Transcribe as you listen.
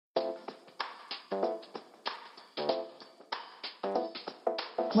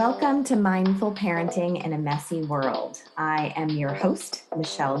Welcome to Mindful Parenting in a Messy World. I am your host,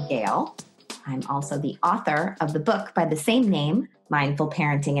 Michelle Gale. I'm also the author of the book by the same name, Mindful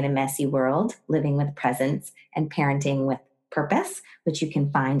Parenting in a Messy World, Living with Presence and Parenting with Purpose, which you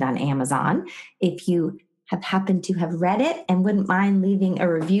can find on Amazon. If you have happened to have read it and wouldn't mind leaving a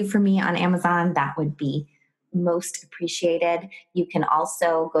review for me on Amazon, that would be most appreciated. You can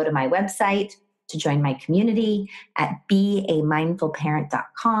also go to my website to join my community at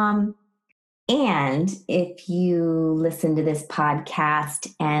beamindfulparent.com. And if you listen to this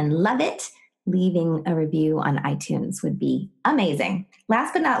podcast and love it, leaving a review on iTunes would be amazing.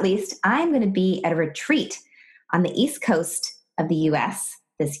 Last but not least, I'm going to be at a retreat on the East Coast of the US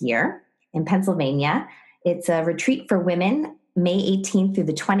this year in Pennsylvania. It's a retreat for women, May 18th through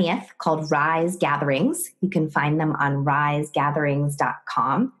the 20th, called Rise Gatherings. You can find them on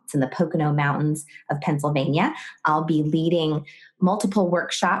risegatherings.com. It's in the Pocono Mountains of Pennsylvania. I'll be leading multiple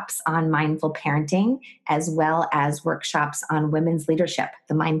workshops on mindful parenting, as well as workshops on women's leadership,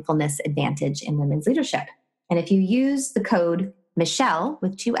 the mindfulness advantage in women's leadership. And if you use the code Michelle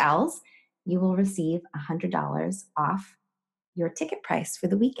with 2 L's, you will receive $100 off your ticket price for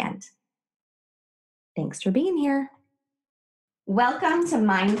the weekend. Thanks for being here. Welcome to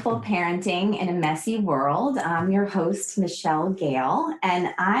Mindful Parenting in a Messy World. I'm your host, Michelle Gale, and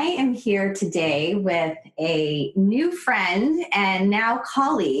I am here today with a new friend and now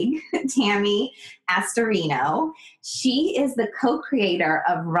colleague, Tammy Astorino. She is the co-creator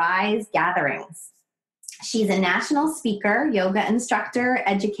of Rise Gatherings. She's a national speaker, yoga instructor,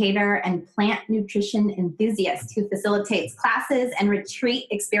 educator, and plant nutrition enthusiast who facilitates classes and retreat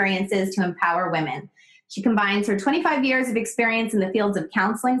experiences to empower women. She combines her 25 years of experience in the fields of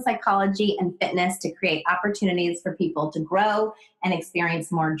counseling, psychology, and fitness to create opportunities for people to grow and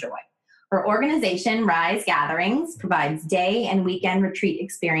experience more joy. Her organization, Rise Gatherings, provides day and weekend retreat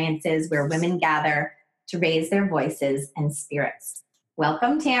experiences where women gather to raise their voices and spirits.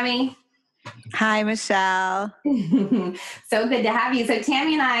 Welcome, Tammy. Hi, Michelle. So good to have you. So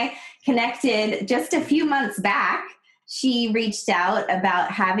Tammy and I connected just a few months back. She reached out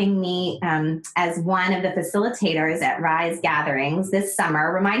about having me as one of the facilitators at Rise Gatherings this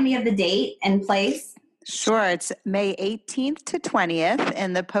summer. Remind me of the date and place. Sure. It's May 18th to 20th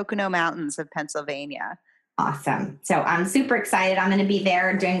in the Pocono Mountains of Pennsylvania. Awesome. So I'm super excited. I'm going to be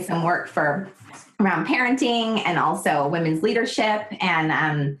there doing some work around parenting and also women's leadership.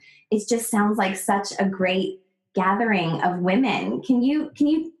 And it just sounds like such a great gathering of women. Can you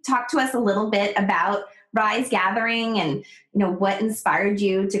talk to us a little bit about Rise Gathering and what inspired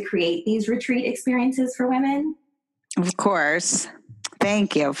you to create these retreat experiences for women? Of course.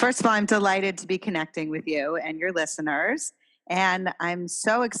 Thank you. First of all, I'm delighted to be connecting with you and your listeners. And I'm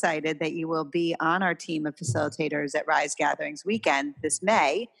so excited that you will be on our team of facilitators at Rise Gatherings weekend this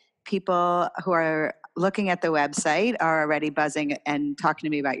May. People who are looking at the website are already buzzing and talking to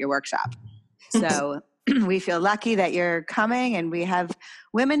me about your workshop. So we feel lucky that you're coming, and we have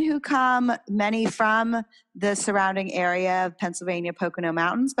women who come, many from the surrounding area of Pennsylvania, Pocono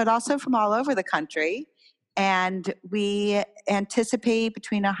Mountains, but also from all over the country. And we anticipate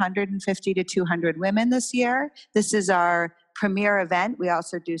between 150 to 200 women this year. This is our premier event. We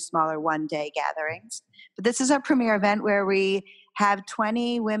also do smaller one-day gatherings. But this is our premier event where we have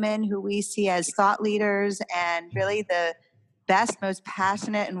 20 women who we see as thought leaders and really the best, most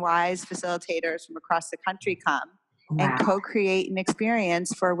passionate and wise facilitators from across the country come and co-create an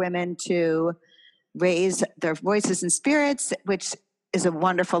experience for women to raise their voices and spirits, which is a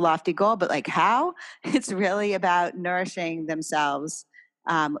wonderful, lofty goal, but like how? It's really about nourishing themselves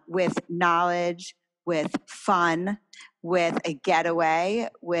with knowledge, with fun, with a getaway,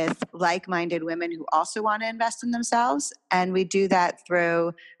 with like-minded women who also want to invest in themselves. And we do that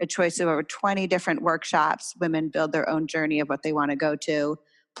through a choice of over 20 different workshops. Women build their own journey of what they want to go to.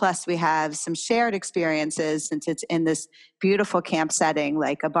 Plus, we have some shared experiences since it's in this beautiful camp setting,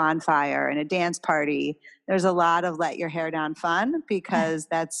 like a bonfire and a dance party. There's a lot of let your hair down fun because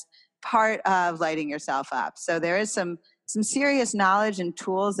that's part of lighting yourself up. So there is some serious knowledge and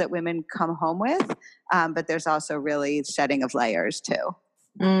tools that women come home with, but there's also really shedding of layers too.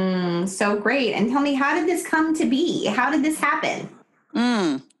 So great. And tell me, how did this come to be? How did this happen?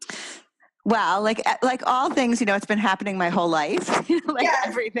 Well, like all things, it's been happening my whole life. Yes.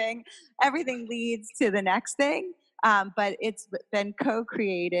 Everything leads to the next thing. But it's been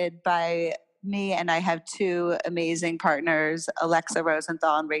co-created by me, and I have two amazing partners, Alexa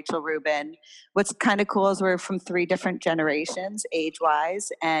Rosenthal and Rachel Rubin. What's kind of cool is we're from 3 different generations,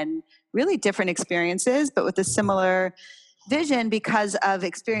 age-wise, and really different experiences, but with a similar vision because of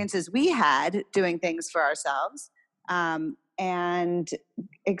experiences we had doing things for ourselves. and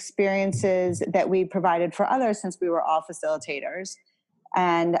experiences that we provided for others, since we were all facilitators.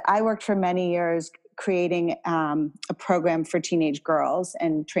 And I worked for many years creating a program for teenage girls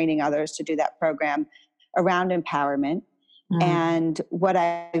and training others to do that program around empowerment. And what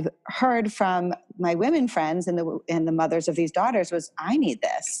I've heard from my women friends and the mothers of these daughters was, I need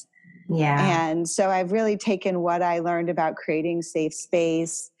this. Yeah. And so I've really taken what I learned about creating safe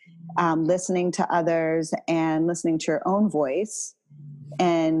space, listening to others, and listening to your own voice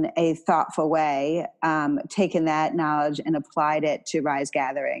in a thoughtful way, taken that knowledge and applied it to Rise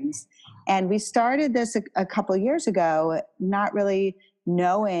Gatherings. And we started this a couple of years ago, not really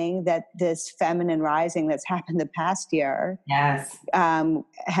knowing that this feminine rising that's happened the past year Yes.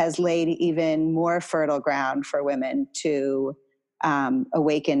 Has laid even more fertile ground for women to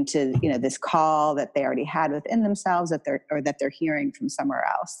awaken to, this call that they already had within themselves, that they're hearing from somewhere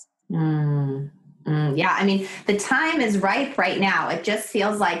else. Yeah, I mean, the time is ripe right now. It just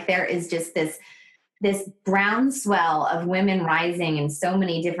feels like there is just this groundswell of women rising in so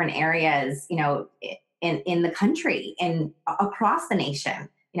many different areas, in the country and across the nation,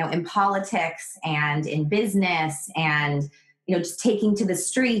 in politics and in business, and, just taking to the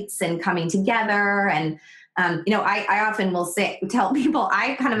streets and coming together. And, I often will tell people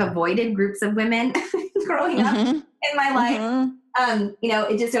I kind of avoided groups of women growing up in my life.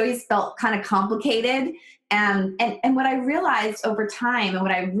 It just always felt kind of complicated. And what I realized over time, and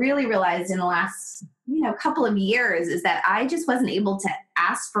what I really realized in the last, couple of years, is that I just wasn't able to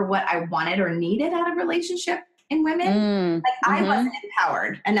ask for what I wanted or needed out of relationship in women. I wasn't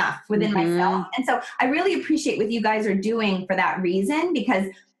empowered enough within myself. And so I really appreciate what you guys are doing for that reason, because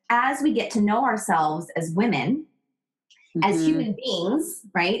as we get to know ourselves as women, as human beings,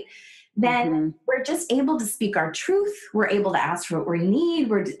 right, then we're just able to speak our truth. We're able to ask for what we need.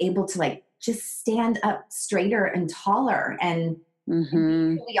 We're able to just stand up straighter and taller and be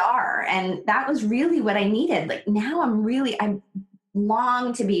who we are. And that was really what I needed. Now I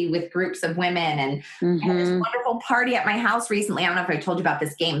long to be with groups of women, and I had this wonderful party at my house recently. I don't know if I told you about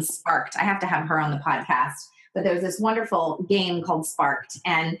this game, Sparked. I have to have her on the podcast, but there's this wonderful game called Sparked,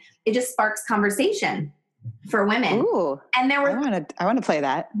 and it just sparks conversation for women. Ooh, and there were, I want to play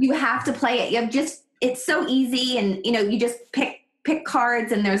that. You have to play it. It's so easy. And, you just pick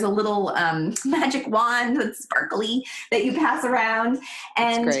cards, and there's a little magic wand that's sparkly that you pass around.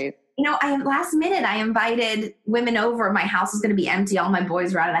 And, that's great. Last minute, I invited women over. My house was going to be empty. All my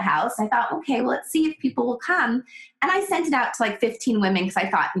boys were out of the house. I thought, okay, well, let's see if people will come. And I sent it out to 15 women, because I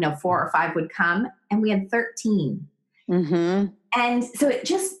thought, 4 or 5 would come. And we had 13. And so it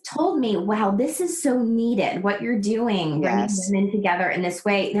just told me, wow, this is so needed, what you're doing, bringing women together in this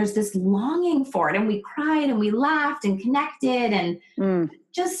way. There's this longing for it. And we cried and we laughed and connected, and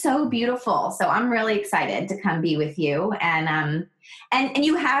just so beautiful. So I'm really excited to come be with you. And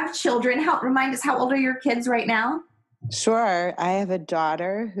you have children. Remind us, how old are your kids right now? Sure. I have a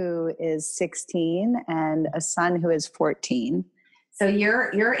daughter who is 16 and a son who is 14. So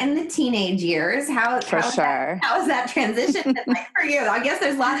you're in the teenage years. How is that transition been like for you? I guess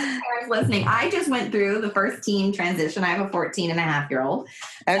there's lots of parents listening. I just went through the first teen transition. I have a 14-and-a-half-year-old.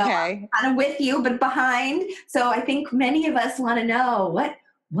 Okay. So kind of with you, but behind. So I think many of us want to know,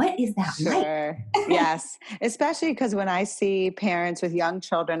 what is that like? Yes. Especially because when I see parents with young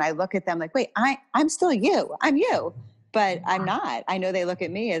children, I look at them like, wait, I'm still you. I'm you. But I'm not. I know they look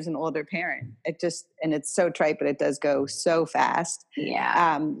at me as an older parent. And it's so trite, but it does go so fast.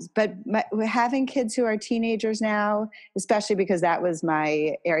 Yeah. But having kids who are teenagers now, especially because that was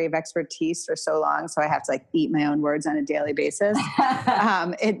my area of expertise for so long, so I have to eat my own words on a daily basis.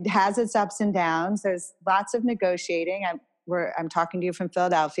 It has its ups and downs. There's lots of negotiating. I'm talking to you from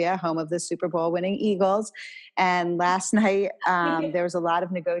Philadelphia, home of the Super Bowl winning Eagles. And last night, there was a lot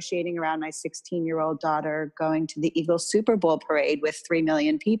of negotiating around my 16-year-old daughter going to the Eagles Super Bowl parade with 3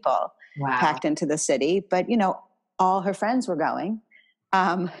 million people packed into the city. But, all her friends were going.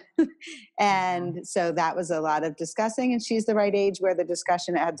 And so that was a lot of discussing. And she's the right age where the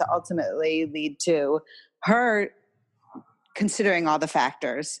discussion had to ultimately lead to her considering all the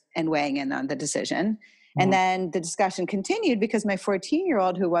factors and weighing in on the decision. And then the discussion continued because my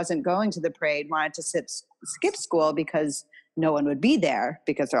 14-year-old, who wasn't going to the parade, wanted to skip school because no one would be there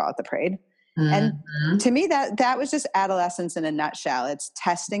because they're all at the parade. And to me, that was just adolescence in a nutshell. It's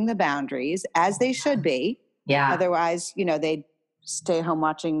testing the boundaries, as they should be. Yeah. Otherwise, they'd stay home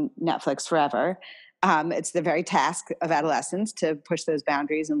watching Netflix forever. It's the very task of adolescence to push those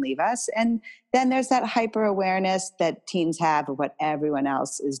boundaries and leave us. And then there's that hyper awareness that teens have of what everyone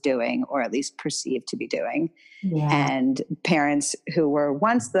else is doing, or at least perceived to be doing. Yeah. And parents who were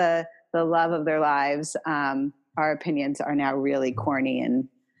once the love of their lives our opinions are now really corny and,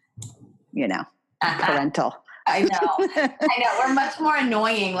 parental. I know. We're much more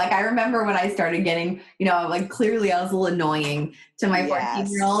annoying. Like, I remember when I started getting, like, clearly I was a little annoying to my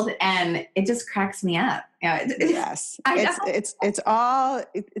 14-year-old, and it just cracks me up. Yes. It's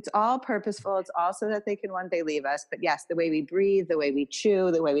all purposeful. It's also that they can one day leave us. But yes, the way we breathe, the way we chew,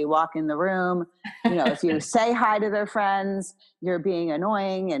 the way we walk in the room, if you say hi to their friends, you're being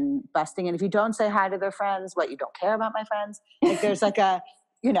annoying and busting. And if you don't say hi to their friends, you don't care about my friends? Like, there's like a,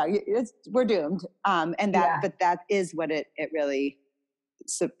 we're doomed. But that is what it really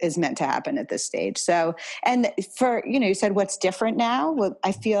is meant to happen at this stage. So, and for, you said what's different now? Well,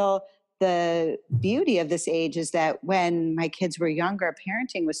 I feel the beauty of this age is that when my kids were younger,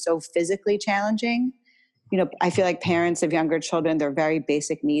 parenting was so physically challenging. I feel like parents of younger children, their very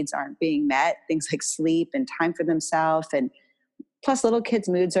basic needs aren't being met. Things like sleep and time for themselves. And plus little kids'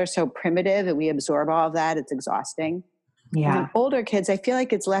 moods are so primitive and we absorb all of that. It's exhausting. Yeah. Older kids, I feel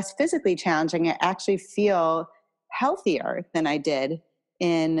like it's less physically challenging. I actually feel healthier than I did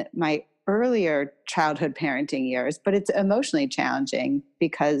in my earlier childhood parenting years, but it's emotionally challenging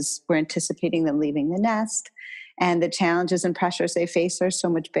because we're anticipating them leaving the nest, and the challenges and pressures they face are so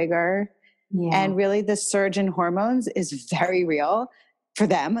much bigger. Yeah. And really the surge in hormones is very real for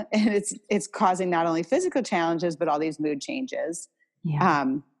them. And it's causing not only physical challenges, but all these mood changes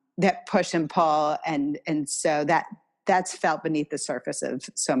that push and pull. And so that's felt beneath the surface of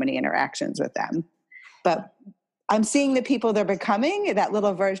so many interactions with them. But I'm seeing the people they're becoming, that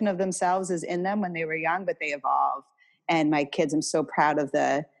little version of themselves is in them when they were young, but they evolve. And my kids, I'm so proud of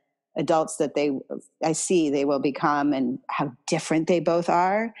the adults that I see they will become and how different they both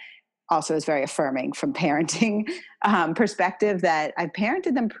are. Also is very affirming from parenting perspective that I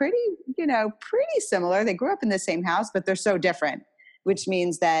parented them pretty similar. They grew up in the same house, but they're so different, which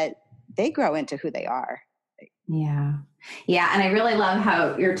means that they grow into who they are. Yeah. Yeah. And I really love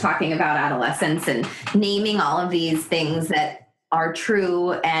how you're talking about adolescence and naming all of these things that are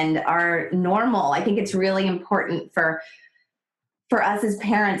true and are normal. I think it's really important for us as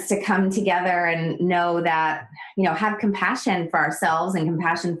parents to come together and know that, have compassion for ourselves and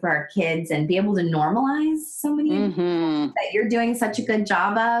compassion for our kids and be able to normalize so many of the things that you're doing such a good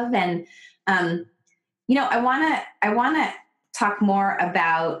job of. And, I want to talk more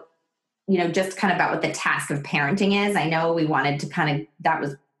about, just kind of about what the task of parenting is. I know we wanted to that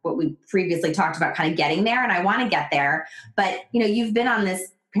was what we previously talked about, kind of getting there, and I want to get there. But, you've been on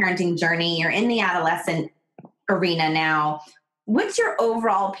this parenting journey. You're in the adolescent arena now. What's your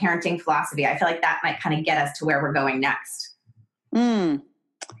overall parenting philosophy? I feel like that might kind of get us to where we're going next.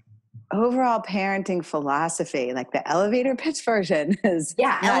 Overall parenting philosophy, like the elevator pitch version is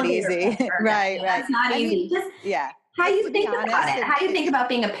not easy. Right. It's not easy. How you think about it? How you think about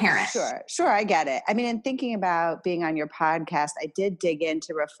being a parent? Sure. I get it. I mean, in thinking about being on your podcast, I did dig in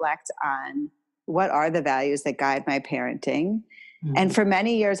to reflect on what are the values that guide my parenting. Mm-hmm. And for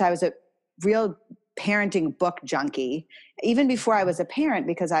many years, I was a real parenting book junkie, even before I was a parent,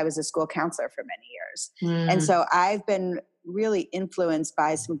 because I was a school counselor for many years. And so I've been really influenced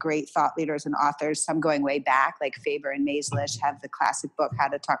by some great thought leaders and authors, some going way back, like Faber and Maislish have the classic book, How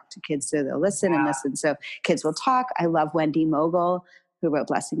to Talk to Kids So They'll Listen and Listen So Kids Will Talk. I love Wendy Mogul, who wrote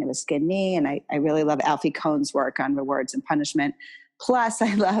Blessing of a Skinned Knee. And I really love Alfie Kohn's work on rewards and punishment. Plus,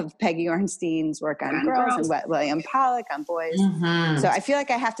 I love Peggy Ornstein's work on girls and William Pollock on boys. Mm-hmm. So I feel like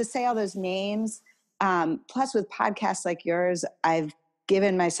I have to say all those names. Plus, with podcasts like yours, I've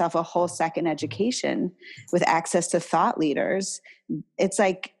given myself a whole second education with access to thought leaders. It's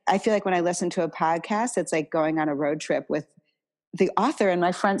like, I feel like when I listen to a podcast, it's like going on a road trip with the author in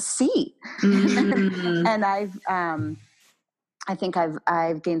my front seat. Mm-hmm. And I think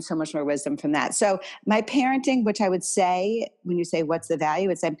I've gained so much more wisdom from that. So my parenting, which I would say, when you say what's the value,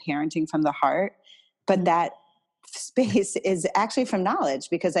 it's I'm parenting from the heart, but that space is actually from knowledge,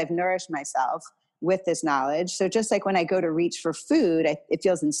 because I've nourished myself with this knowledge. So just like when I go to reach for food, it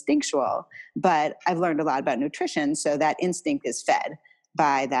feels instinctual, but I've learned a lot about nutrition. So that instinct is fed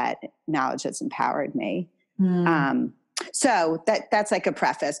by that knowledge that's empowered me. So that's like a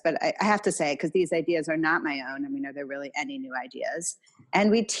preface, but I have to say, because these ideas are not my own. I mean, are there really any new ideas?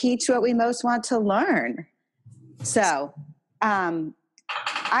 And we teach what we most want to learn. So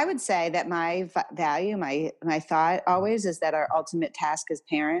I would say that my value, my thought always is that our ultimate task as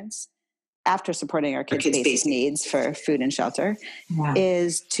parents, after supporting our kids' basic needs for food and shelter,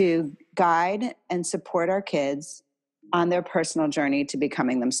 is to guide and support our kids on their personal journey to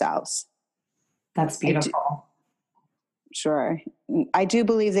becoming themselves. That's beautiful. Sure. I do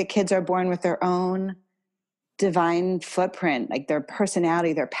believe that kids are born with their own divine footprint, like their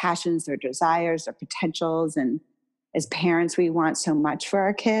personality, their passions, their desires, their potentials. And as parents, we want so much for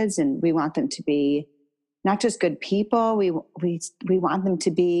our kids, and we want them to be not just good people. We want them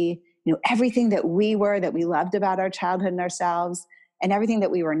to be, everything that we were, that we loved about our childhood and ourselves, and everything that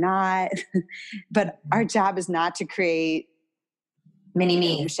we were not. But our job is not to create mini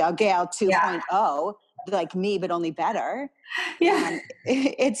me, Michelle Gayle 2.0, like me, but only better. Yeah.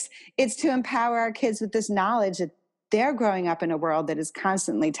 It's to empower our kids with this knowledge that they're growing up in a world that is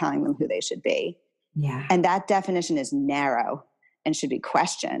constantly telling them who they should be. Yeah. And that definition is narrow and should be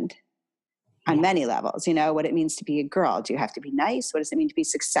questioned on many levels. What it means to be a girl. Do you have to be nice? What does it mean to be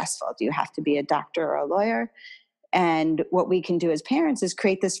successful? Do you have to be a doctor or a lawyer? And what we can do as parents is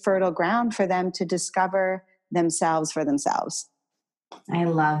create this fertile ground for them to discover themselves for themselves. I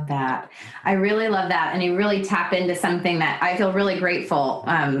love that. I really love that. And you really tap into something that I feel really grateful.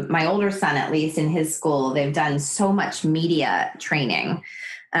 My older son, at least in his school, they've done so much media training,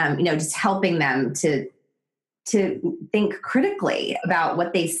 just helping them to think critically about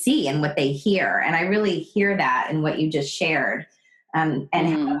what they see and what they hear. And I really hear that in what you just shared. And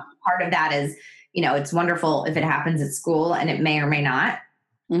part of that is, it's wonderful if it happens at school, and it may or may not.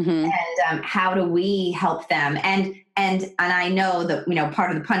 Mm-hmm. And how do we help them? And I know that,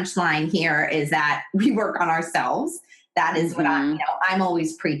 part of the punchline here is that we work on ourselves. That is what I'm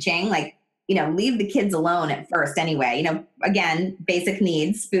always preaching, like, leave the kids alone at first anyway, again, basic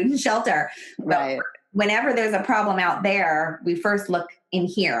needs, food and shelter. Right. But whenever there's a problem out there, we first look in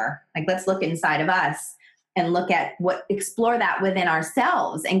here, like, let's look inside of us and explore that within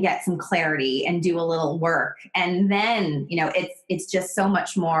ourselves and get some clarity and do a little work. And then, it's just so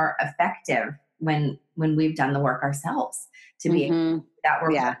much more effective when we've done the work ourselves to be that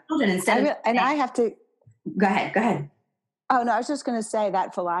work with our children instead I have to go ahead. Oh no, I was just going to say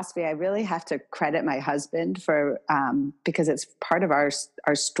that philosophy. I really have to credit my husband for, because it's part of our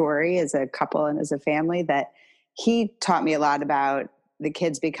story as a couple and as a family, that he taught me a lot about the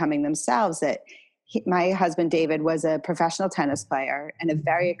kids becoming themselves. That my husband, David, was a professional tennis player and a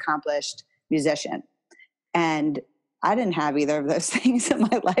very accomplished musician. And I didn't have either of those things in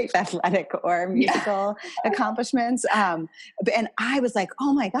my life, athletic or musical accomplishments. And I was like,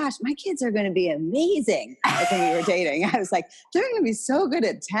 oh my gosh, my kids are going to be amazing. Like when we were dating, I was like, they're going to be so good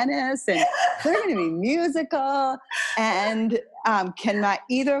at tennis, and they're going to be musical. And can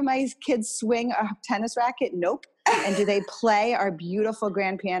either of my kids swing a tennis racket? Nope. And do they play our beautiful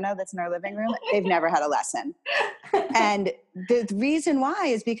grand piano that's in our living room? They've never had a lesson. And the reason why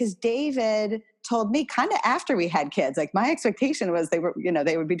is because David told me kind of after we had kids, like my expectation was they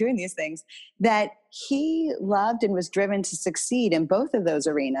would be doing these things, that he loved and was driven to succeed in both of those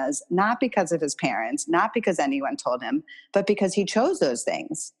arenas, not because of his parents, not because anyone told him, but because he chose those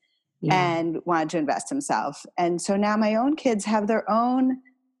things and wanted to invest himself. And so now my own kids have their own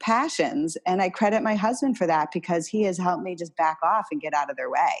passions, and I credit my husband for that, because he has helped me just back off and get out of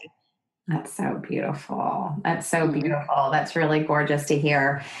their way. That's so beautiful. That's so beautiful. That's really gorgeous to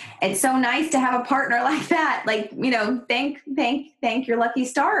hear. It's so nice to have a partner like that. Like, thank your lucky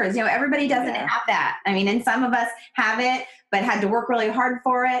stars. Everybody doesn't have that. I mean, and some of us have it, but had to work really hard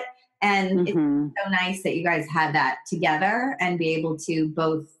for it. And it's so nice that you guys had that together and be able to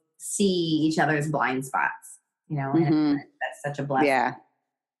both see each other's blind spots, and that's such a blessing.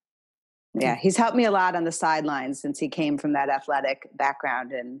 Yeah. He's helped me a lot on the sidelines since he came from that athletic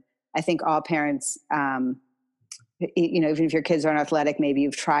background. And I think all parents, even if your kids aren't athletic, maybe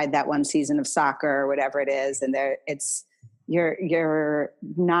you've tried that one season of soccer or whatever it is, and you're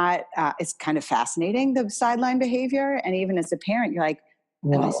not. It's kind of fascinating, the sideline behavior, and even as a parent, you're like,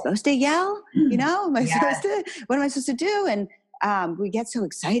 "Am I supposed to yell? Am I supposed to? What am I supposed to do?" And we get so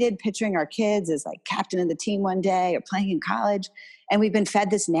excited picturing our kids as like captain of the team one day or playing in college, and we've been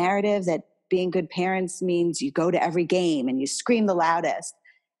fed this narrative that being good parents means you go to every game and you scream the loudest.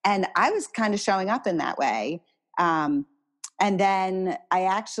 And I was kind of showing up in that way. And then I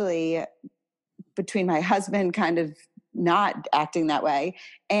actually, between my husband kind of not acting that way,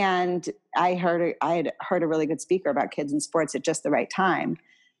 and I had heard a really good speaker about kids in sports at just the right time,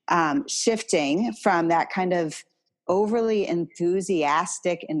 shifting from that kind of overly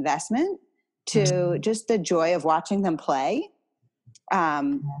enthusiastic investment to just the joy of watching them play.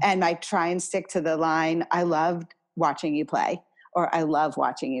 And I try and stick to the line, I loved watching you play, or I love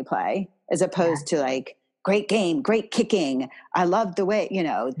watching you play, as opposed to like, great game, great kicking. I love the way,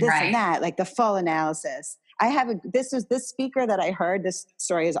 this and that, like the full analysis. This speaker that I heard, this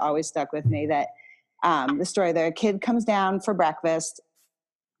story has always stuck with me, that the story that a kid comes down for breakfast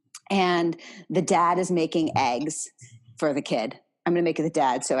and the dad is making eggs for the kid. I'm going to make it the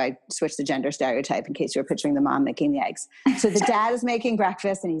dad. So I switched the gender stereotype in case you were picturing the mom making the eggs. So the dad is making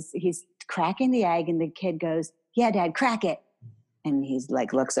breakfast and he's cracking the egg and the kid goes, yeah, Dad, crack it. And he's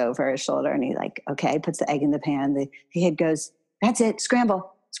like, looks over his shoulder and he like, okay, puts the egg in the pan. The kid goes, that's it.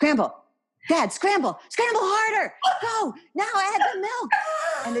 Scramble. Dad, scramble harder. Go now, add the milk.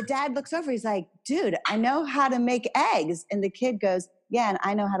 And the dad looks over. He's like, dude, I know how to make eggs. And the kid goes, yeah, and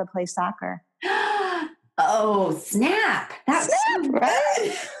I know how to play soccer. Oh, snap. That's snap,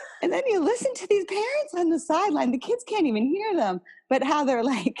 right? And then you listen to these parents on the sideline. The kids can't even hear them, but how they're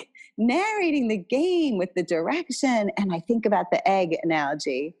like narrating the game with the direction. And I think about the egg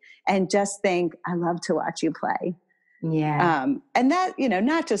analogy and just think, I love to watch you play. Yeah. And that,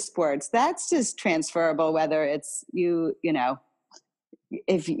 not just sports, that's just transferable, whether it's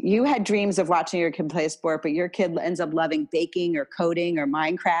if you had dreams of watching your kid play a sport, but your kid ends up loving baking or coding or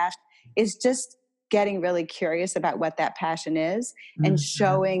Minecraft, is just getting really curious about what that passion is and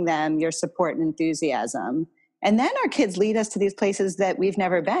showing them your support and enthusiasm. And then our kids lead us to these places that we've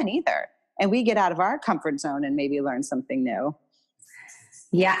never been either. And we get out of our comfort zone and maybe learn something new.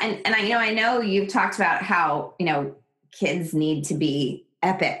 Yeah. And I know you've talked about how, kids need to be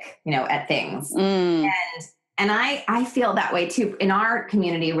epic, at things. And I feel that way too. In our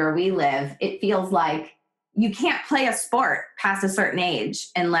community where we live, it feels like you can't play a sport past a certain age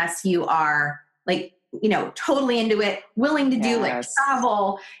unless you are like, totally into it, willing to do like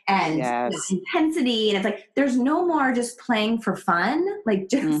travel and intensity. And it's like, there's no more just playing for fun. Like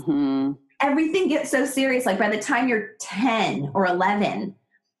just everything gets so serious. Like by the time you're 10 or 11,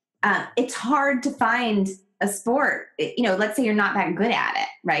 it's hard to find a sport, let's say you're not that good at it,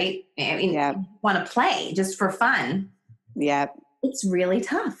 right? You want to play just for fun. Yeah. It's really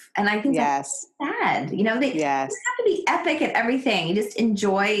tough. And I think that's sad. They just have to be epic at everything. You just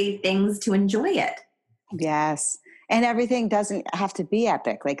enjoy things to enjoy it. Yes. And everything doesn't have to be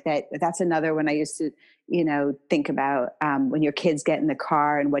epic like that. That's another one I used to, think about when your kids get in the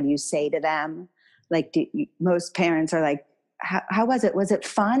car and what do you say to them? Like most parents are like, how was it? Was it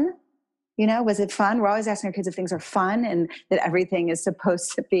fun? Was it fun? We're always asking our kids if things are fun and that everything is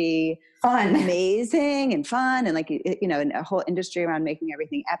supposed to be fun, amazing and fun. And like, in a whole industry around making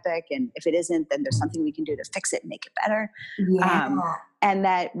everything epic. And if it isn't, then there's something we can do to fix it and make it better. Yeah. And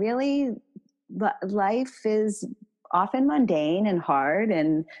that really life is often mundane and hard.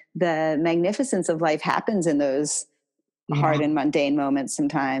 And the magnificence of life happens in those hard and mundane moments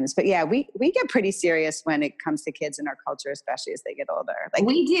sometimes. But we get pretty serious when it comes to kids in our culture, especially as they get older. Like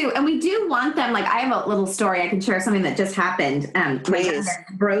we do. And we do want them. Like I have a little story I can share, something that just happened. Please.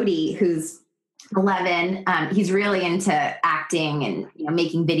 Brody, who's 11, he's really into acting and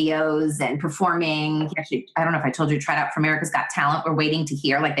making videos and performing. He actually, I don't know if I told you, tried out for America's Got Talent. We're waiting to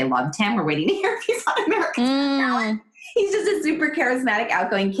hear, like they loved him. We're waiting to hear if he's on America's Got Talent. He's just a super charismatic,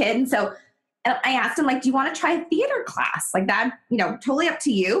 outgoing kid. And so I asked him, like, do you want to try a theater class? Like that, totally up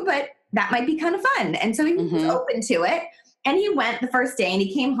to you, but that might be kind of fun. And so he was open to it. And he went the first day and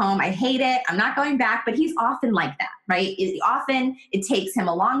he came home. I hate it. I'm not going back, but he's often like that, right? It takes him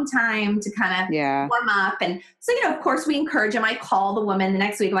a long time to kind of warm up. And so, of course we encourage him. I call the woman the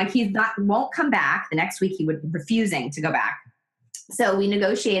next week. I'm like, won't come back. The next week he would be refusing to go back. So we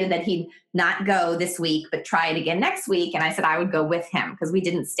negotiated that he'd not go this week, but try it again next week. And I said I would go with him because we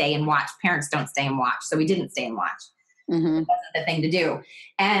didn't stay and watch. Parents don't stay and watch. So we didn't stay and watch. It wasn't the thing to do.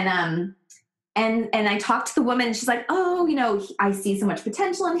 And I talked to the woman and she's like, oh, I see so much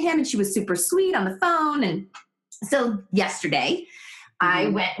potential in him. And she was super sweet on the phone. And so yesterday I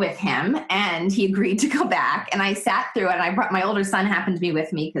went with him and he agreed to go back. And I sat through it. And I brought my older son, happened to be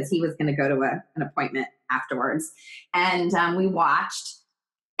with me because he was going to go to an appointment afterwards. And we watched,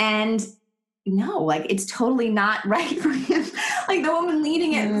 and like it's totally not right for him. Like the woman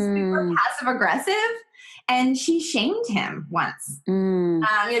leading it was super passive aggressive, and she shamed him once.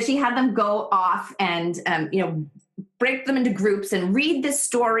 She had them go off and break them into groups and read this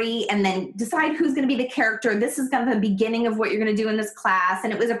story and then decide who's going to be the character. This is kind of the beginning of what you're going to do in this class.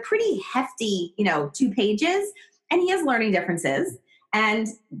 And it was a pretty hefty, 2 pages, and he has learning differences. And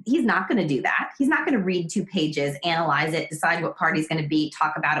he's not going to do that. He's not going to read 2 pages, analyze it, decide what part he's going to be,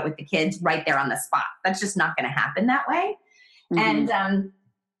 talk about it with the kids right there on the spot. That's just not going to happen that way. And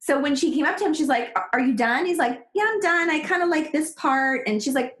so when she came up to him, she's like, are you done? He's like, yeah, I'm done. I kind of like this part. And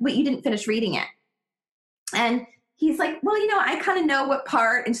she's like, wait, you didn't finish reading it. And he's like, well, I kind of know what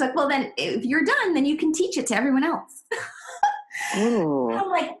part. And she's like, well, then if you're done, then you can teach it to everyone else. I'm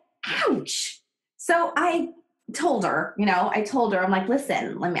like, ouch. So I told her, I'm like,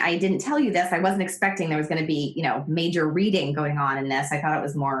 listen, I didn't tell you this. I wasn't expecting there was going to be, major reading going on in this. I thought it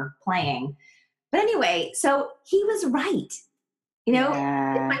was more playing. But anyway, so he was right. You know,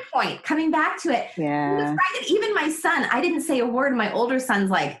 Yeah. it's my point. Coming back to it. Yeah. Right. And even my son, I didn't say a word. My older son's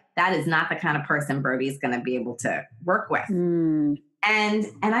like, that is not the kind of person Brody's going to be able to work with. And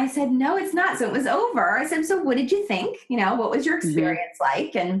I said, no, it's not. So it was over. I said, so what did you think? You know, what was your experience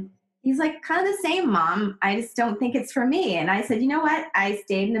like? And he's like, kind of the same, Mom. I just don't think it's for me. And I said, you know what? I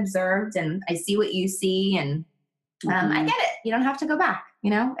stayed and observed, and I see what you see, and I get it. You don't have to go back. You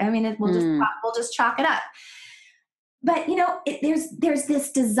know, I mean, we'll just chalk it up. But you know, there's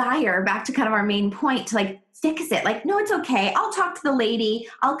this desire, back to kind of our main point, to like fix it. Like, no, it's okay. I'll talk to the lady.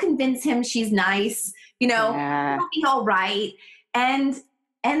 I'll convince him she's nice. You know, it'll be all right. And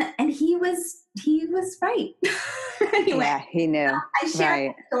he was right. Anyway, yeah, he knew. I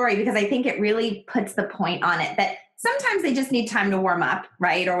shared the story because I think it really puts the point on it that sometimes they just need time to warm up,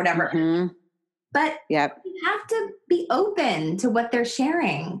 right, or whatever. But you have to be open to what they're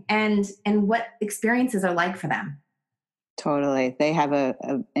sharing and what experiences are like for them. Totally. They have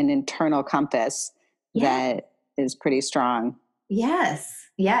an internal compass that is pretty strong. Yes.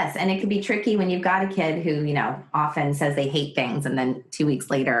 And it can be tricky when you've got a kid who, you know, often says they hate things, and then 2 weeks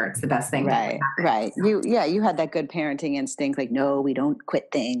later, it's the best thing. Right. So. You had that good parenting instinct. Like, no, we don't quit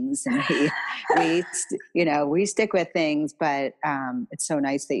things. And we stick with things, but it's so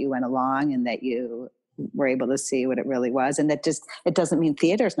nice that you went along and that you were able to see what it really was. And that it doesn't mean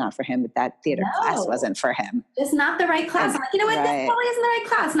theater's not for him, but that theater class wasn't for him. It's not the right class. Like, you know what? This probably isn't the right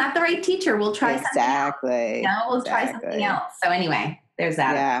class, not the right teacher. We'll try something else. We'll try something else. So anyway, there's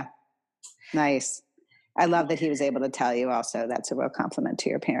that. Yeah. Nice. I love that he was able to tell you also. That's a real compliment to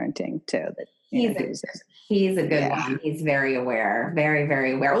your parenting too. That he's a good one. He's very aware, very,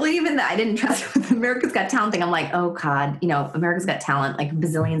 very aware. Well, even I didn't trust with America's Got Talent thing. I'm like, oh God, you know, America's Got Talent, like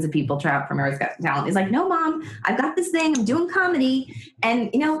bazillions of people try out for America's Got Talent. He's like, no, Mom, I've got this thing. I'm doing comedy. And,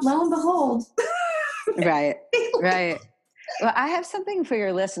 you know, lo and behold. Right. Well, I have something for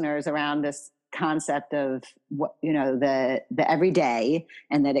your listeners around this concept of what, you know, the everyday,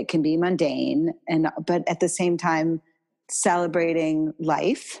 and that it can be mundane, but at the same time celebrating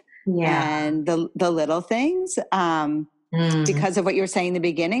life. And the little things, because of what you were saying in the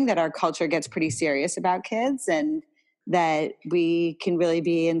beginning, that our culture gets pretty serious about kids, and that we can really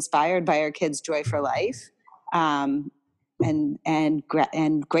be inspired by our kids' joy for life, and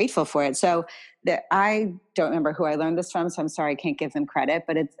grateful for it. So I don't remember who I learned this from, so I'm sorry I can't give them credit.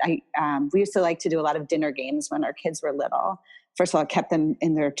 But we used to like to do a lot of dinner games when our kids were little. First of all, it kept them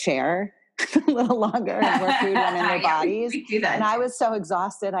in their chair a little longer and more food went in their bodies. And I was so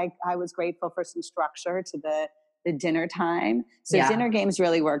exhausted. I was grateful for some structure to the dinner time. So dinner games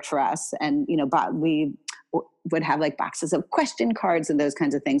really worked for us. And, you know, we would have like boxes of question cards and those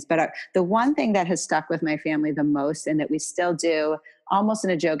kinds of things. But the one thing that has stuck with my family the most, and that we still do almost in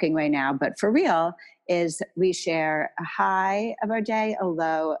a joking way now, but for real, is we share a high of our day, a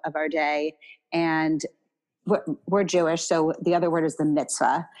low of our day. And we're Jewish, so the other word is the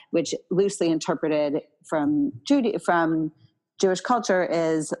mitzvah, which loosely interpreted from Jewish culture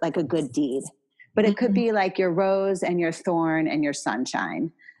is like a good deed. But it could be like your rose and your thorn and your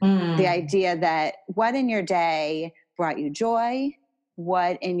sunshine. The idea that what in your day brought you joy,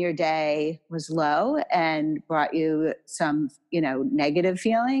 what in your day was low and brought you some, you know, negative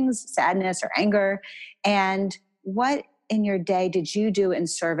feelings, sadness or anger, and what in your day did you do in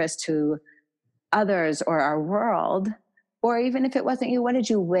service to others or our world, or even if it wasn't you, what did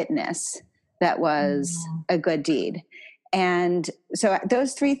you witness that was a good deed? And so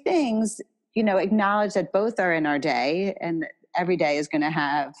those three things, you know, acknowledge that both are in our day, and every day is going to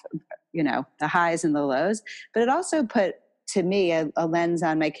have, you know, the highs and the lows, but it also put to me a lens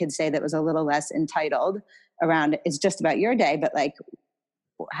on my kids' day that was a little less entitled around it's just about your day, but like,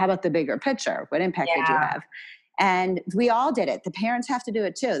 how about the bigger picture? What impact did you have? And we all did it. The parents have to do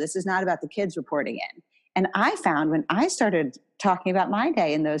it too. This is not about the kids reporting in. And I found when I started talking about my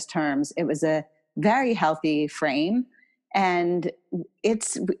day in those terms, it was a very healthy frame. And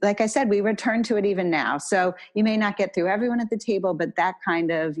it's, like I said, we return to it even now. So you may not get through everyone at the table, but that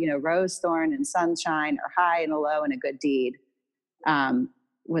kind of, you know, rose, thorn, and sunshine, or high and a low and a good deed,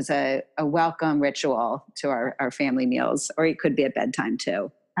 was a welcome ritual to our family meals, or it could be at bedtime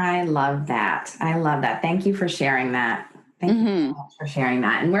too. I love that. Thank you for sharing that. Thank you so much for sharing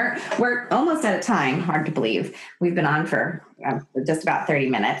that. And we're almost out of time. Hard to believe. We've been on for just about 30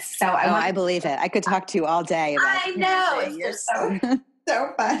 minutes. So I believe it. I could talk to you all day about I know. It's just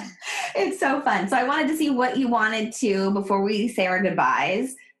so fun. It's so fun. So I wanted to see what you wanted to, before we say our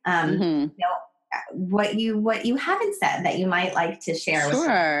goodbyes, you know, what you haven't said that you might like to share with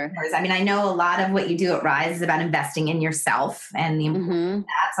listeners. I mean, I know a lot of what you do at Rise is about investing in yourself and the importance of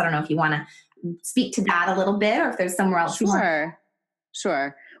that. So I don't know if you want to speak to that a little bit, or if there's somewhere else you want.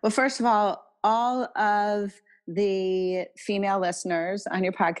 Sure. Well, first of all of the female listeners on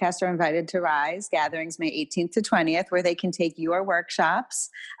your podcast are invited to Rise Gatherings May 18th to 20th, where they can take your workshops,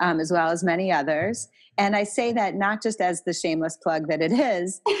 as well as many others. And I say that not just as the shameless plug that it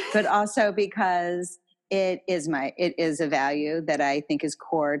is, but also because it is a value that I think is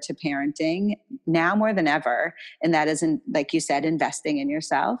core to parenting now more than ever. And that isn't, like you said, investing in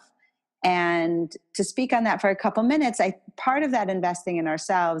yourself. And to speak on that for a couple minutes, part of that investing in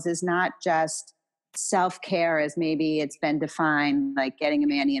ourselves is not just self-care as maybe it's been defined, like getting a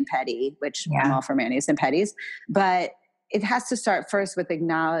mani and pedi, which I'm all for manis and pedis, but it has to start first with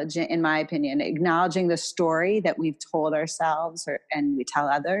acknowledging, in my opinion, acknowledging the story that we've told ourselves and we tell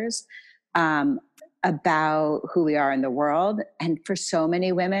others about who we are in the world. And for so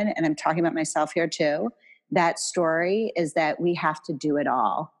many women, and I'm talking about myself here too, that story is that we have to do it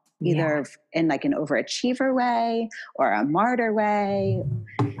all. Either in like an overachiever way or a martyr way.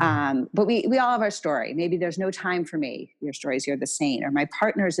 But we all have our story. Maybe there's no time for me. Your stories, you're the saint, or my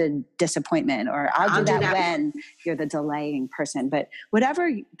partner's a disappointment, or I'll do that when you're the delaying person. But whatever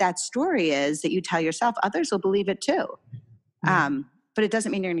that story is that you tell yourself, others will believe it too. But it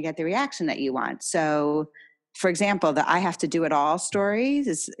doesn't mean you're going to get the reaction that you want. So, for example, the I have to do it all stories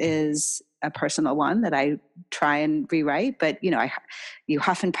is a personal one that I try and rewrite, but you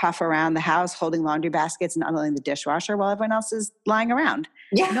huff and puff around the house holding laundry baskets and unloading the dishwasher while everyone else is lying around.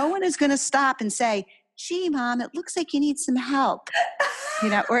 Yeah. No one is going to stop and say, gee, Mom, it looks like you need some help.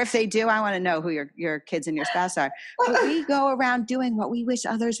 Or if they do, I want to know who your kids and your spouse are. But we go around doing what we wish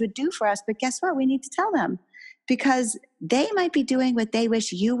others would do for us. But guess what? We need to tell them because they might be doing what they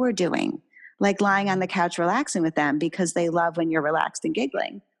wish you were doing, like lying on the couch relaxing with them because they love when you're relaxed and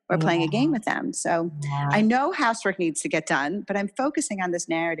giggling. Or playing a game with them. So I know housework needs to get done, but I'm focusing on this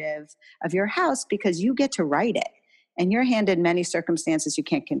narrative of your house because you get to write it. And you're handed many circumstances you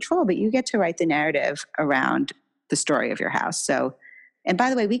can't control, but you get to write the narrative around the story of your house. So, and by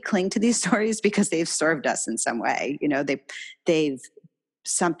the way, we cling to these stories because they've served us in some way. They've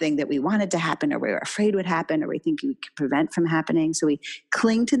something that we wanted to happen or we were afraid would happen or we think we could prevent from happening. So we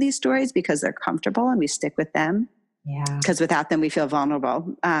cling to these stories because they're comfortable and we stick with them. Yeah. Because without them, we feel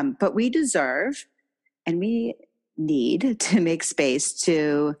vulnerable. But we deserve and we need to make space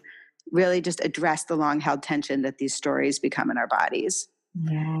to really just address the long-held tension that these stories become in our bodies.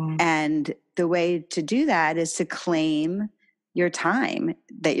 Yeah. And the way to do that is to claim your time,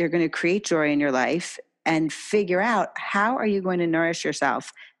 that you're going to create joy in your life and figure out how are you going to nourish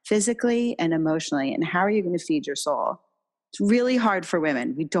yourself physically and emotionally, and how are you going to feed your soul? It's really hard for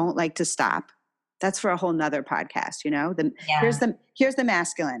women. We don't like to stop. That's for a whole nother podcast, Here's the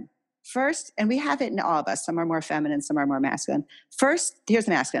masculine. First, and we have it in all of us. Some are more feminine, some are more masculine. First, here's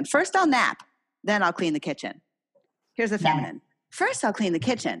the masculine. First, I'll nap, then I'll clean the kitchen. Here's the feminine. First, I'll clean the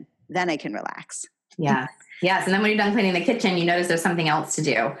kitchen, then I can relax. Yeah. Yes. And then when you're done cleaning the kitchen, you notice there's something else to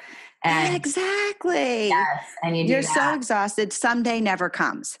do. And exactly. Yes. And you're so exhausted. Someday never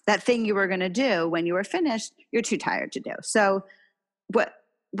comes. That thing you were going to do when you were finished, you're too tired to do. So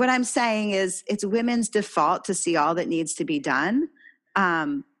what I'm saying is it's women's default to see all that needs to be done.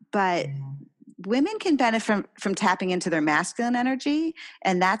 But women can benefit from tapping into their masculine energy.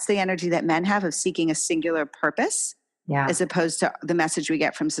 And that's the energy that men have of seeking a singular purpose, as opposed to the message we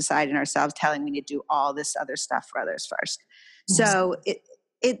get from society and ourselves telling we need to do all this other stuff for others first. So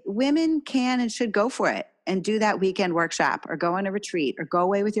women can and should go for it and do that weekend workshop or go on a retreat or go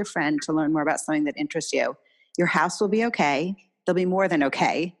away with your friend to learn more about something that interests you. Your house will be okay. They'll be more than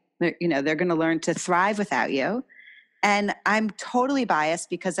okay. They're going to learn to thrive without you. And I'm totally biased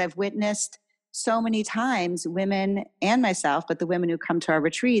because I've witnessed so many times women and myself, but the women who come to our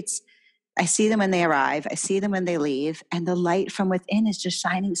retreats, I see them when they arrive. I see them when they leave. And the light from within is just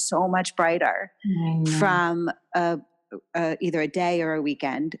shining so much brighter from either a day or a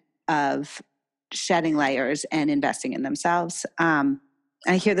weekend of shedding layers and investing in themselves. I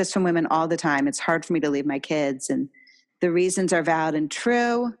hear this from women all the time. It's hard for me to leave my kids, and the reasons are valid and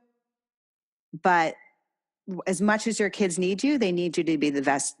true, but as much as your kids need you, they need you to be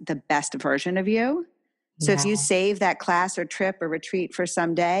the best version of you. So if you save that class or trip or retreat for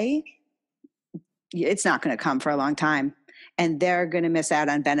someday, it's not going to come for a long time. And they're going to miss out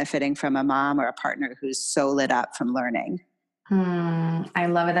on benefiting from a mom or a partner who's so lit up from learning. I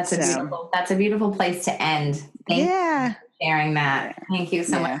love it. That's a beautiful place to end. Thank you for sharing that. Thank you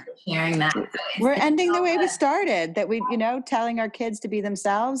so much for sharing that. We're ending the way we started, that we, telling our kids to be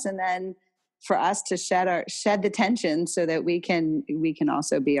themselves, and then for us to shed the tension so that we can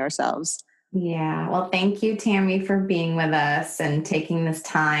also be ourselves. Yeah. Well, thank you, Tammy, for being with us and taking this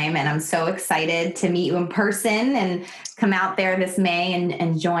time. And I'm so excited to meet you in person and come out there this May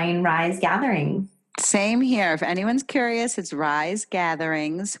and join Rise Gatherings. Same here. If anyone's curious, it's Rise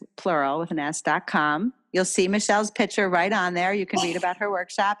Gatherings, plural, with an S.com. You'll see Michelle's picture right on there. You can read about her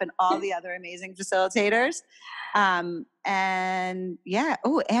workshop and all the other amazing facilitators. And yeah.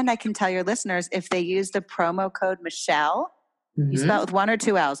 Oh, and I can tell your listeners, if they use the promo code Michelle, you spell it with 1 or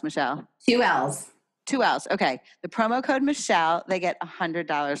 2 L's, Michelle? 2 L's. 2 L's. Okay. The promo code Michelle, they get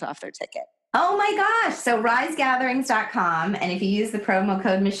 $100 off their ticket. Oh my gosh. So risegatherings.com. And if you use the promo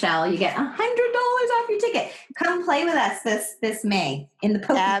code Michelle, you get $100 off your ticket. Come play with us this May in the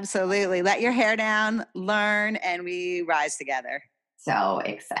Poke. Absolutely. Let your hair down, learn, and we rise together. So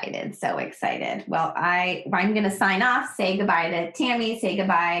excited. So excited. Well, I'm going to sign off, say goodbye to Tammy, say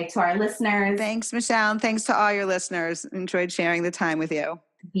goodbye to our listeners. Thanks, Michelle. And thanks to all your listeners. Enjoyed sharing the time with you.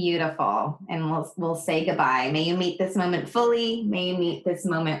 Beautiful. And we'll say goodbye. May you meet this moment fully. May you meet this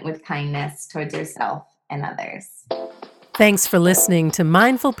moment with kindness towards yourself and others. Thanks for listening to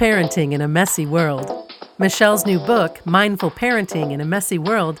Mindful Parenting in a Messy World. Michelle's new book, Mindful Parenting in a Messy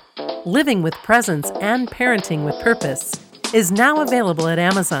World, Living with Presence and Parenting with Purpose, is now available at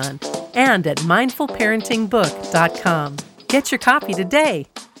Amazon and at mindfulparentingbook.com. Get your copy today.